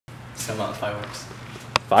Some fireworks.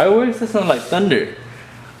 Fireworks? That sounds like thunder.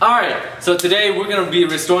 Alright, so today we're gonna be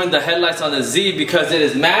restoring the headlights on the Z because it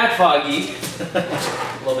is mad foggy.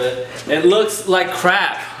 A little bit. It looks like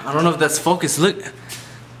crap. I don't know if that's focused. Look.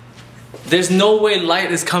 There's no way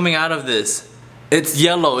light is coming out of this. It's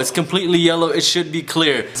yellow. It's completely yellow. It should be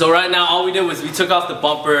clear. So right now all we did was we took off the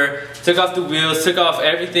bumper, took off the wheels, took off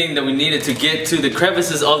everything that we needed to get to the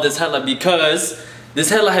crevices of this headlight because this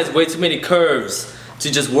headlight has way too many curves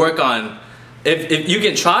to just work on. If you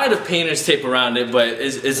can try the painter's tape around it, but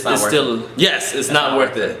it's still, yes, it's not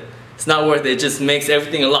worth it. It's not worth it. It just makes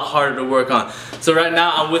everything a lot harder to work on. So right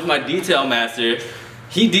now I'm with my detail master.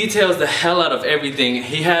 He details the hell out of everything.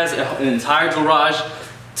 He has an entire garage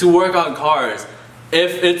to work on cars.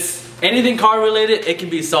 If it's anything car related, it can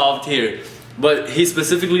be solved here. But he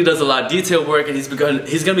specifically does a lot of detail work, and he's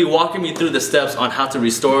gonna be walking me through the steps on how to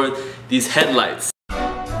restore these headlights.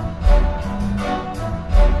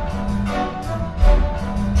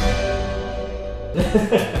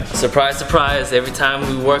 Surprise, surprise, every time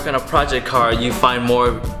we work on a project car, you find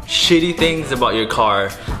more shitty things about your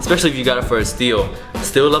car, especially if you got it for a steal.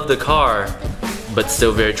 Still love the car, but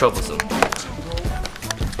still very troublesome.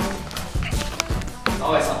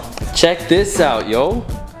 Always something. Check this out, yo.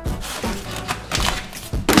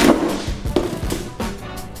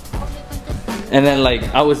 And then like,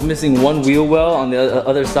 I was missing one wheel well on the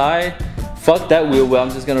other side. Fuck that wheel well, I'm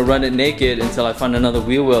just gonna run it naked until I find another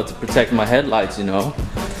wheel well to protect my headlights, you know?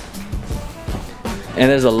 And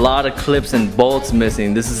there's a lot of clips and bolts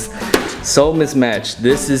missing. This is so mismatched.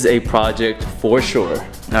 This is a project for sure.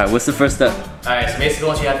 Alright, what's the first step? Alright, so basically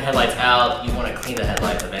once you have the headlights out, you want to clean the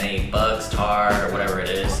headlights of any bugs, tar, or whatever it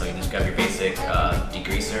is. So you just grab your basic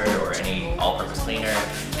degreaser or any all-purpose cleaner,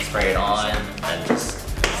 spray it on, and just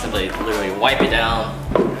simply literally wipe it down,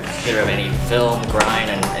 get rid of any film, grind,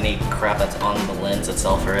 and any crap that's on the lens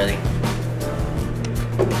itself already.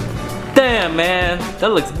 Damn, man,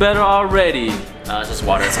 that looks better already. It's just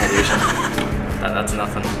water solution. That's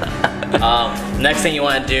nothing. Next thing you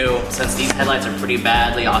want to do, since these headlights are pretty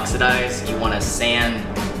badly oxidized, you want to sand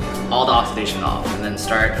all the oxidation off and then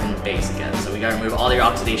start from the base again. So we got to remove all your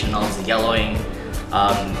oxidation, all the yellowing.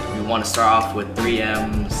 We want to start off with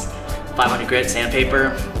 3M's 500 grit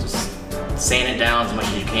sandpaper. Just sand it down as much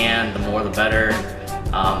as you can. The more the better.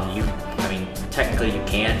 I mean, technically you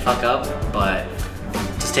can fuck up, but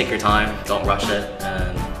just take your time. Don't rush it,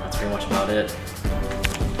 and that's pretty much about it.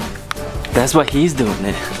 That's why he's doing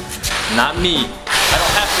it. Not me. I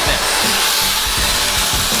don't have to then.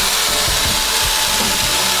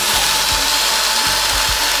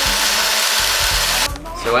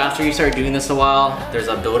 So after you start doing this a while, there's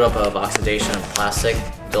a buildup of oxidation and plastic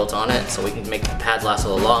built on it, so we can make the pad last a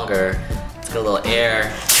little longer. Let's get a little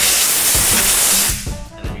air,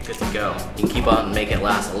 and then you're good to go. You can keep on making it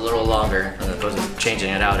last a little longer, as opposed to changing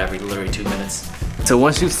it out every literally 2 minutes. So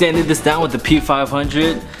once you've sanded this down with the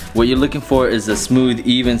P500, what you're looking for is a smooth,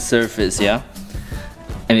 even surface, yeah?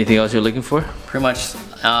 Anything else you're looking for? Pretty much,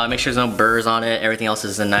 make sure there's no burrs on it. Everything else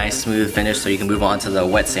is a nice, smooth finish, so you can move on to the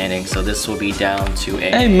wet sanding. So this will be down to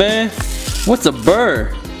a... Hey man, what's a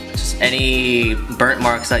burr? Just any burnt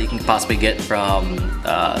marks that you can possibly get from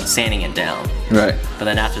sanding it down. Right. But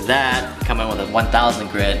then after that, come in with a 1000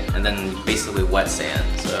 grit, and then basically wet sand.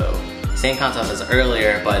 So same concept as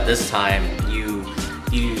earlier, but this time you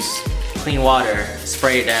use clean water,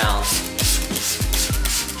 spray it down,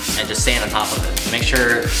 and just sand on top of it. Make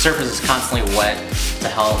sure the surface is constantly wet to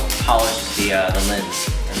help polish the lens,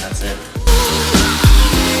 and that's it.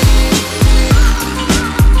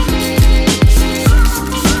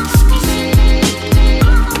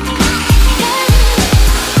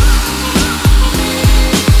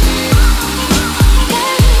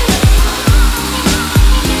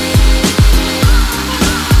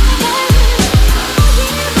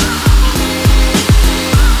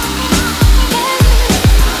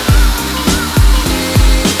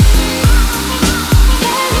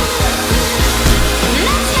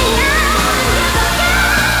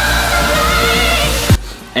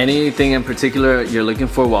 Anything in particular you're looking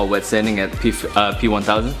for while wet sanding at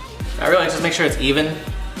P1000? I really just make sure it's even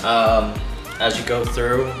as you go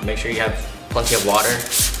through. Make sure you have plenty of water.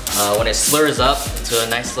 When it slurs up into a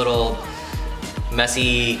nice little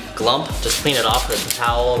messy glump, just clean it off with a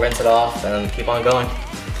towel, rinse it off, and keep on going.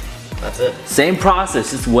 That's it. Same process,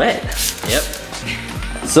 just wet. Yep.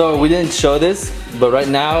 So we didn't show this, but right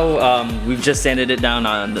now we've just sanded it down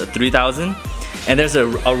on the 3000, and there's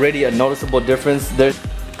already a noticeable difference. There's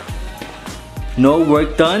no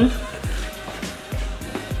work done,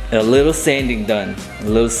 and a little sanding done. A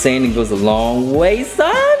little sanding goes a long way,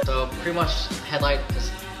 son. So pretty much headlight is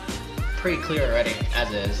pretty clear already as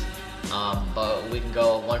is. but we can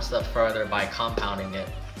go one step further by compounding it,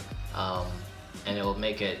 and it will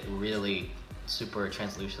make it really super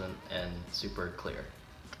translucent and super clear.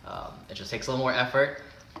 It just takes a little more effort,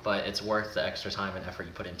 but it's worth the extra time and effort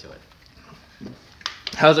you put into it.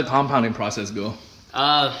 How does the compounding process go?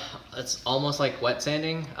 It's almost like wet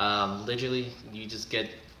sanding. Literally, you just get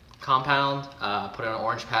compound, put it on an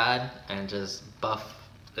orange pad, and just buff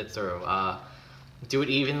it through. Do it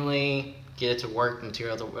evenly, get it to work,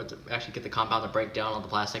 material to actually get the compound to break down all the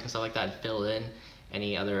plastic and stuff like that, and fill in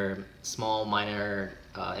any other small minor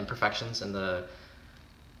imperfections in the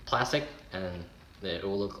plastic, and it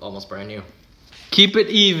will look almost brand new. Keep it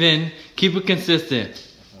even, keep it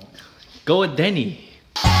consistent. Go with Denny.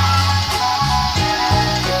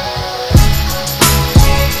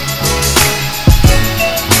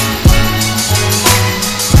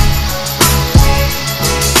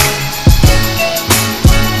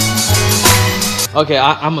 Okay,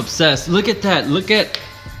 I'm obsessed. Look at that. Look at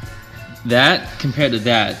that compared to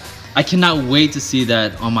that. I cannot wait to see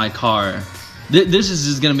that on my car. This is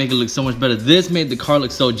just gonna make it look so much better. This made the car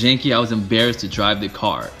look so janky, I was embarrassed to drive the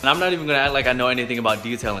car. And I'm not even gonna act like I know anything about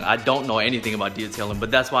detailing. I don't know anything about detailing,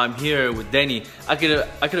 but that's why I'm here with Denny. I could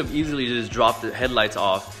have easily just dropped the headlights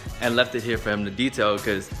off and left it here for him to detail,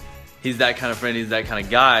 because he's that kind of friend, he's that kind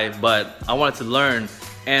of guy, but I wanted to learn,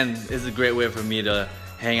 and it's a great way for me to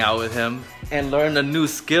hang out with him and learn a new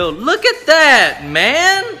skill. Look at that,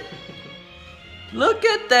 man! Look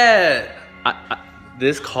at that!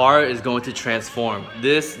 This car is going to transform.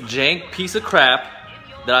 This jank piece of crap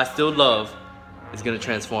that I still love is going to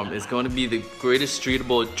transform. It's going to be the greatest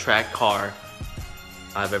streetable track car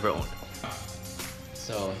I've ever owned.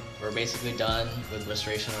 So we're basically done with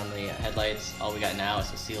restoration on the headlights. All we got now is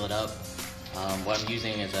to seal it up. What I'm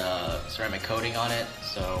using is a ceramic coating on it,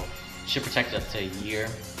 so it should protect it up to a year.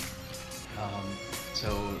 So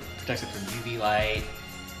it protects it from UV light,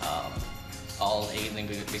 anything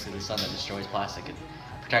basically the sun that destroys plastic. It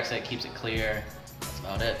protects it, keeps it clear. That's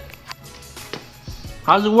about it.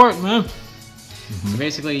 How does it work, man? So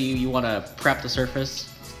basically, you want to prep the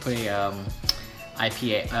surface, put a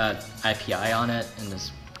IPI on it, and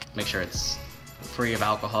just make sure it's free of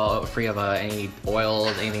alcohol, free of any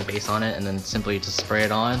oils, anything base on it, and then simply just spray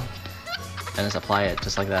it on and just apply it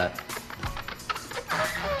just like that.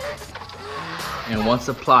 And once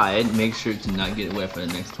applied, make sure to not get it wet for the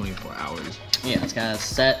next 24 hours. Yeah, it's gonna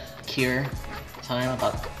set cure time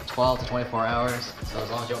about 12 to 24 hours. So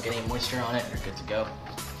as long as you don't get any moisture on it, you're good to go.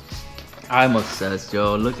 I'm obsessed,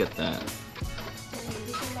 yo. Look at that.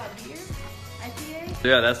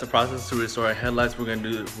 Yeah, that's the process to restore our headlights. We're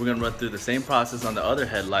gonna run through the same process on the other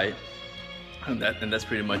headlight, and that's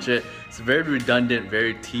pretty much it. It's a very redundant,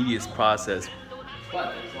 very tedious process.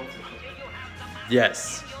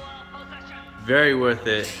 Yes. Very worth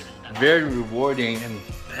it, very rewarding, and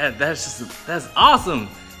that's awesome.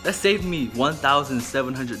 That saved me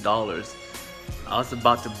 $1,700. I was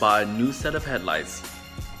about to buy a new set of headlights.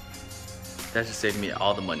 That just saved me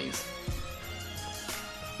all the monies.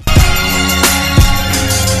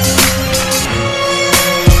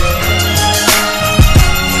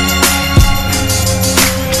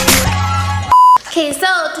 Okay,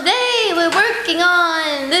 so today we're working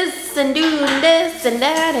on this and doing this and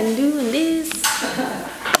that and doing this.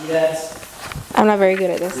 Yes. I'm not very good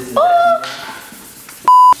at this.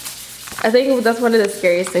 I think that's one of the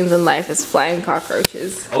scariest things in life is flying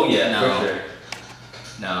cockroaches. Oh yeah, No. for sure.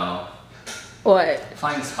 No. What?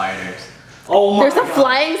 Flying spiders. Oh my There's a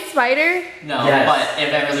flying spider? No, Yes. but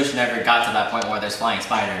if evolution ever got to that point where there's flying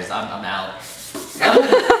spiders, I'm out.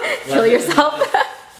 Kill yourself.